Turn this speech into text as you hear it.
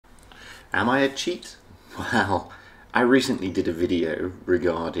Am I a cheat? Well, I recently did a video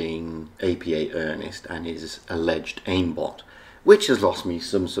regarding APA Ernest and his alleged aimbot, which has lost me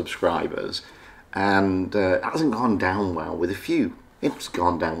some subscribers and hasn't gone down well with a few. It's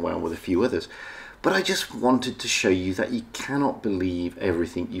gone down well with a few others. But I just wanted to show you that you cannot believe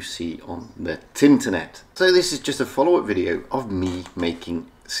everything you see on the tinternet. So this is just a follow-up video of me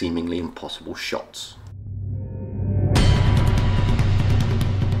making seemingly impossible shots.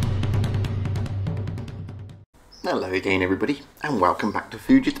 Hello again everybody, and welcome back to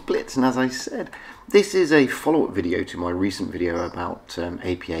Fugit Blitz. And as I said, this is a follow-up video to my recent video about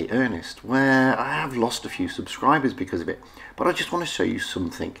APA Ernest, where I have lost a few subscribers because of it. But I just want to show you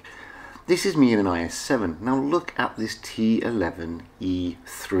something. This is me in an IS-7. Now look at this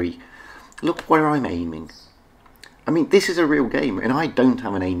T11E3. Look where I'm aiming. I mean, this is a real game, and I don't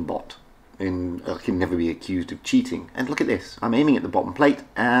have an aimbot. And I can never be accused of cheating. And look at this, I'm aiming at the bottom plate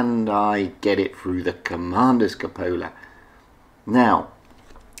and I get it through the commander's cupola. Now,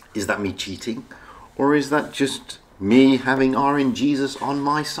 is that me cheating, or is that just me having RNGesus on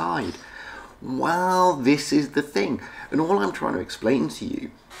my side? Well, this is the thing, and all I'm trying to explain to you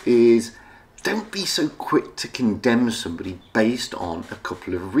is don't be so quick to condemn somebody based on a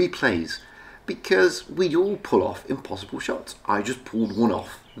couple of replays, because we all pull off impossible shots. I just pulled one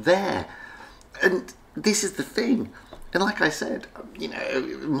off there. And this is the thing, and like I said, you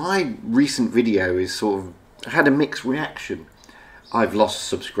know, my recent video is sort of had a mixed reaction. I've lost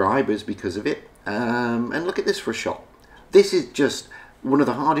subscribers because of it, and look at this for a shot. This is just one of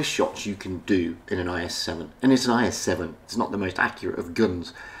the hardest shots you can do in an IS-7, and it's an IS-7, it's not the most accurate of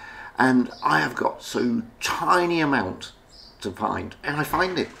guns, and I have got so tiny amount to find, and I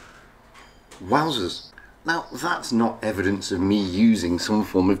find it. Wowzers. Now, that's not evidence of me using some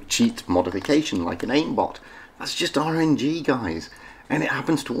form of cheat modification like an aimbot. That's just RNG, guys. And it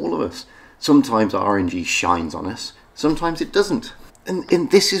happens to all of us. Sometimes RNG shines on us, sometimes it doesn't.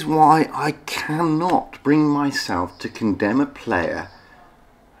 And this is why I cannot bring myself to condemn a player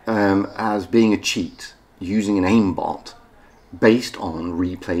as being a cheat, using an aimbot, based on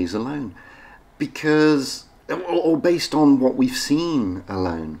replays alone. Because... or based on what we've seen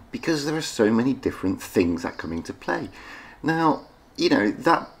alone, because there are so many different things that come into play. Now, you know,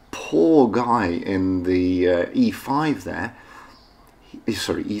 that poor guy in the E5 there,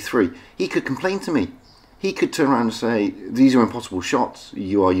 sorry, E3, he could complain to me. He could turn around and say, these are impossible shots,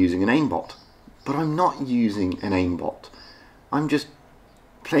 you are using an aimbot. But I'm not using an aimbot. I'm just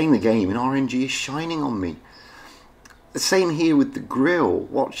playing the game and RNG is shining on me. The same here with the grill.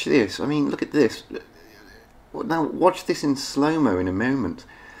 Watch this. I mean, look at this. Now watch this in slow-mo in a moment.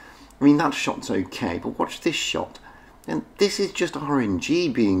 I mean, that shot's okay, but watch this shot. And this is just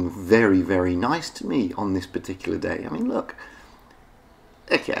RNG being very, very nice to me on this particular day. I mean, look.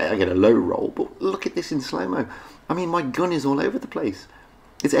 Okay, I get a low roll, but look at this in slow-mo. I mean, my gun is all over the place.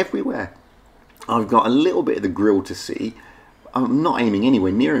 It's everywhere. I've got a little bit of the grill to see. I'm not aiming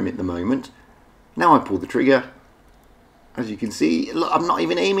anywhere near him at the moment. Now I pull the trigger. As you can see, look, I'm not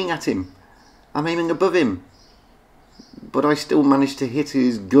even aiming at him. I'm aiming above him. But I still managed to hit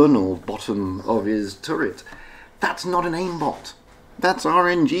his gun or bottom of his turret. That's not an aimbot. That's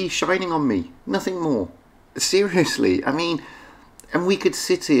RNG shining on me. Nothing more. Seriously, I mean, and we could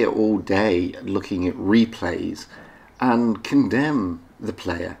sit here all day looking at replays and condemn the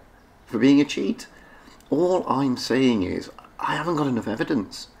player for being a cheat. All I'm saying is, I haven't got enough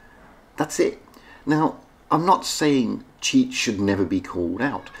evidence. That's it. Now, I'm not saying cheats should never be called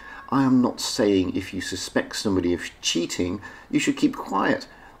out. I am not saying if you suspect somebody of cheating, you should keep quiet.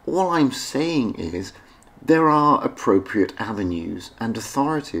 All I'm saying is there are appropriate avenues and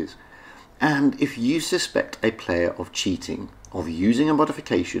authorities. And if you suspect a player of cheating, of using a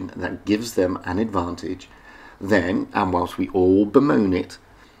modification that gives them an advantage, then, and whilst we all bemoan it,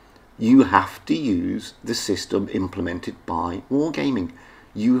 you have to use the system implemented by Wargaming.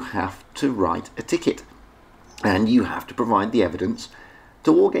 You have to write a ticket, and you have to provide the evidence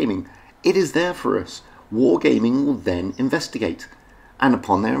to Wargaming. It is there for us. Wargaming will then investigate, and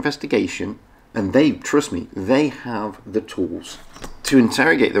upon their investigation, and they, trust me, they have the tools to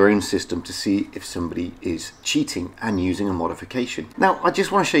interrogate their own system to see if somebody is cheating and using a modification. Now, I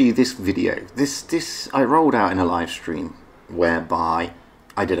just want to show you this video. This I rolled out in a live stream whereby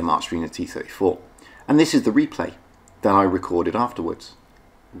I did a Mark screen of T34, and this is the replay that I recorded afterwards.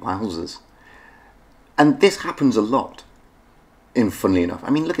 Wowzers. And this happens a lot. And funnily enough, I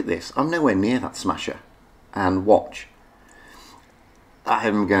mean, look at this. I'm nowhere near that smasher. And watch.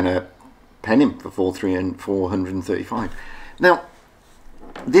 I'm going to pen him for 435. Now,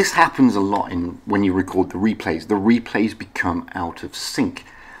 this happens a lot when you record the replays. The replays become out of sync.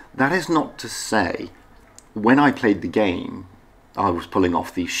 That is not to say when I played the game I was pulling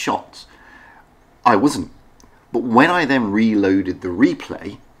off these shots. I wasn't. But when I then reloaded the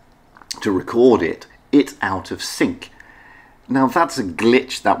replay to record it, it's out of sync. Now that's a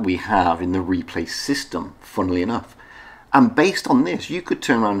glitch that we have in the replay system, funnily enough. And based on this, you could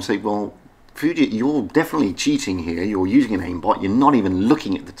turn around and say, well, Fuji, you're definitely cheating here. You're using an aimbot. You're not even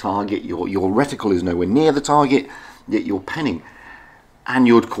looking at the target. Your reticle is nowhere near the target, yet you're penning. And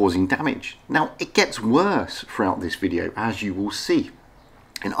you're causing damage. Now, it gets worse throughout this video, as you will see.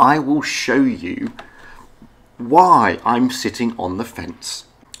 And I will show you why I'm sitting on the fence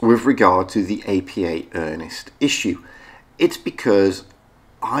with regard to the APA Earnest issue. It's because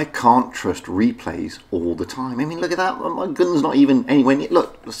I can't trust replays all the time. I mean, look at that. My gun's not even anywhere near.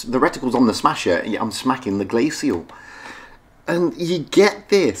 Look, the reticle's on the smasher, yet I'm smacking the glacial. And you get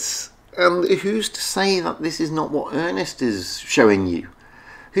this. And who's to say that this is not what Earnest is showing you?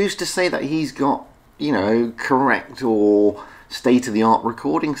 Who's to say that he's got, you know, correct or state-of-the-art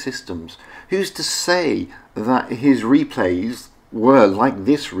recording systems? Who's to say that his replays were like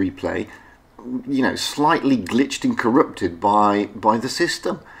this replay, you know, slightly glitched and corrupted by the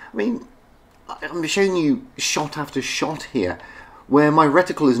system? I mean, I'm showing you shot after shot here where my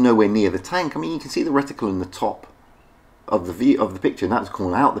reticle is nowhere near the tank. I mean, you can see the reticle in the top of the picture, and that's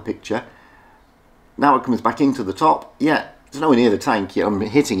calling out the picture. Now it comes back into the top. Yeah, it's nowhere near the tank, yet I'm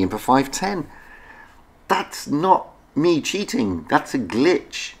hitting him for 510. That's not me cheating. That's a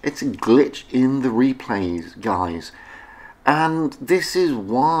glitch. It's a glitch in the replays, guys. And this is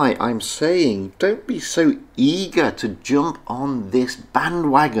why I'm saying don't be so eager to jump on this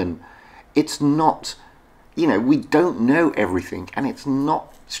bandwagon. It's not, you know, we don't know everything, and it's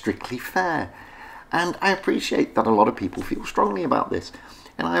not strictly fair. And I appreciate that a lot of people feel strongly about this.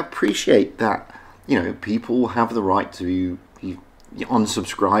 And I appreciate that, you know, people have the right to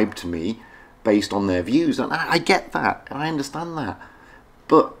unsubscribe to me based on their views. And I get that, and I understand that.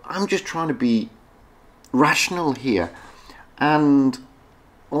 But I'm just trying to be rational here. And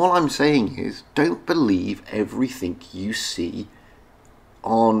all I'm saying is, don't believe everything you see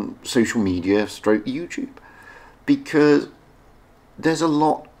on social media stroke YouTube, because there's a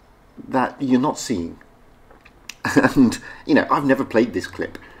lot that you're not seeing. And, you know, I've never played this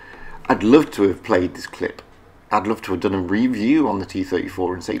clip. I'd love to have played this clip. I'd love to have done a review on the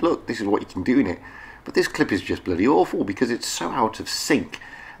T-34 and say, look, this is what you can do in it. But this clip is just bloody awful because it's so out of sync.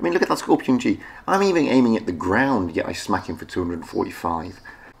 I mean, look at that Scorpion G. I'm even aiming at the ground, yet I smack him for 245.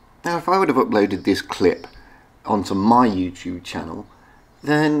 Now, if I would have uploaded this clip onto my YouTube channel,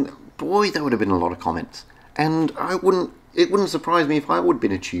 then, boy, there would have been a lot of comments. And it wouldn't surprise me if I would have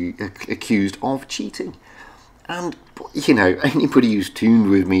been accused of cheating. And, you know, anybody who's tuned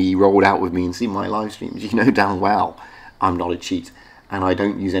with me, rolled out with me and seen my live streams, you know damn well I'm not a cheat. And I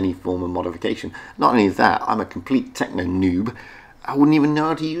don't use any form of modification. Not only that, I'm a complete techno noob. I wouldn't even know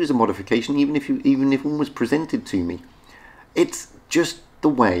how to use a modification, even if one was presented to me. It's just the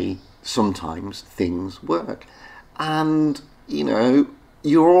way sometimes things work. And, you know,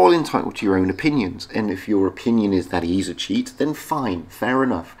 you're all entitled to your own opinions. And if your opinion is that he's a cheat, then fine, fair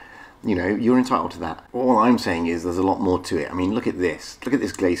enough. You know, you're entitled to that. All I'm saying is there's a lot more to it. I mean, look at this. Look at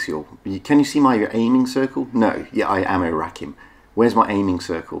this glacial. Can you see my aiming circle? No. Yeah, I ammo rack him. Where's my aiming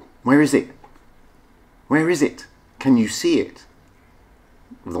circle? Where is it? Where is it? Can you see it?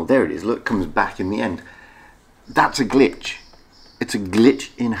 Well, there it is. Look, it comes back in the end. That's a glitch. It's a glitch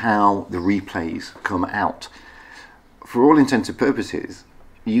in how the replays come out. For all intents and purposes,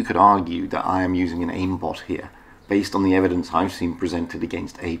 you could argue that I am using an aimbot here, based on the evidence I've seen presented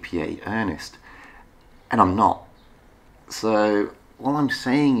against APA Earnest. And I'm not. So, all I'm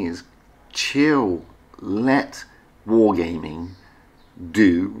saying is, chill. Let wargaming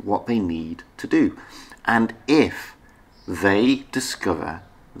do what they need to do. And if they discover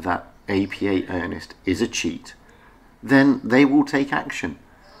that APA Earnest is a cheat, then they will take action.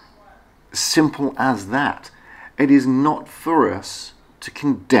 Simple as that. It is not for us to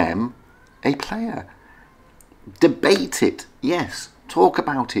condemn a player. Debate it, yes. Talk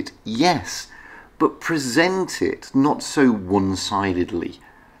about it, yes. But present it not so one-sidedly,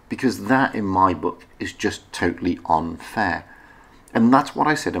 because that, in my book, is just totally unfair. And that's what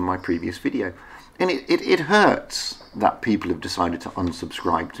I said in my previous video. And it hurts that people have decided to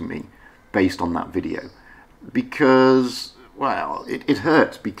unsubscribe to me based on that video. Because, well, it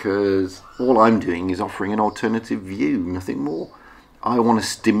hurts because all I'm doing is offering an alternative view, nothing more. I want to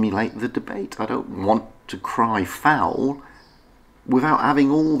stimulate the debate. I don't want to cry foul without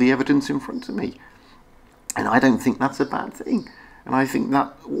having all the evidence in front of me. And I don't think that's a bad thing. And I think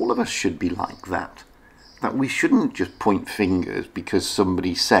that all of us should be like that. that we shouldn't just point fingers because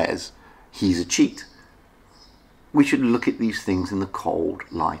somebody says he's a cheat. We should look at these things in the cold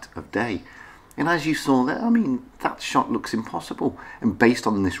light of day. And as you saw there, I mean, that shot looks impossible. And based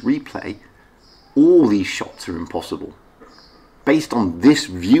on this replay, all these shots are impossible. Based on this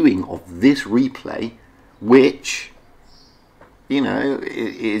viewing of this replay, which, you know,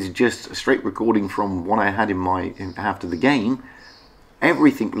 is just a straight recording from what I had after the game,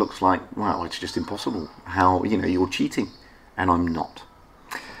 everything looks like, wow, it's just impossible. How, you know, you're cheating. And I'm not.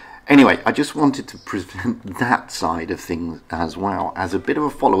 Anyway, I just wanted to present that side of things as well, as a bit of a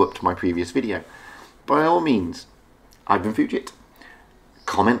follow-up to my previous video. By all means, I've been Fugit.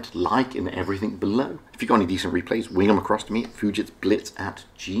 Comment, like, and everything below. If you've got any decent replays, wing them across to me at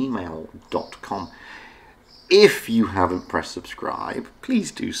fugitsblitz@gmail.com. If you haven't pressed subscribe,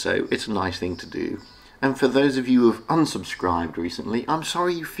 please do so. It's a nice thing to do. And for those of you who have unsubscribed recently, I'm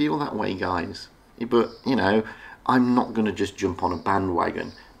sorry you feel that way, guys. But, you know, I'm not going to just jump on a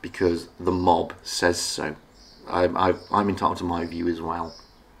bandwagon because the mob says so. I'm entitled to my view as well.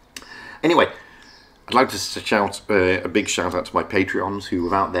 Anyway, I'd like to shout a big shout out to my Patreons who,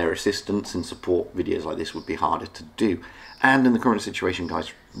 without their assistance and support, videos like this would be harder to do. And in the current situation,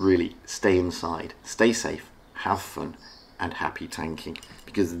 guys, really stay inside, stay safe, have fun, and happy tanking,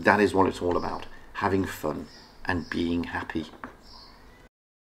 because that is what it's all about, having fun and being happy.